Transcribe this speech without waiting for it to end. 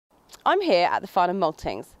I'm here at the Farnham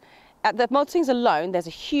Maltings. At the Maltings alone, there's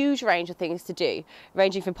a huge range of things to do,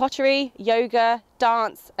 ranging from pottery, yoga,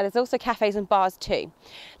 dance, and there's also cafes and bars too.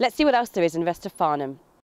 Let's see what else there is in the rest of Farnham.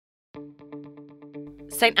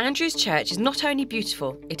 St Andrew's Church is not only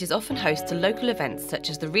beautiful, it is often host to local events such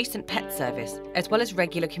as the recent pet service, as well as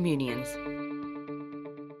regular communions.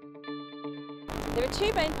 There are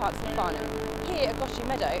two main parts of Farnham. Here at Goshy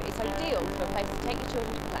Meadow, it's ideal for a place to take your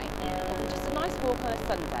children to play, or just a nice walk on a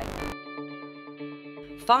Sunday.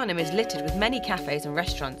 Farnham is littered with many cafes and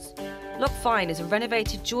restaurants. Loch Fyne is a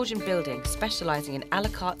renovated Georgian building specialising in a la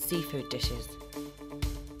carte seafood dishes.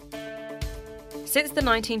 Since the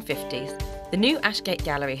 1950s, the new Ashgate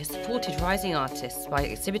Gallery has supported rising artists by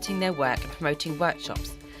exhibiting their work and promoting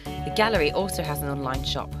workshops. The gallery also has an online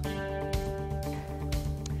shop.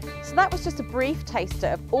 So that was just a brief taster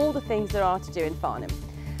of all the things there are to do in Farnham.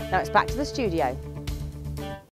 Now it's back to the studio.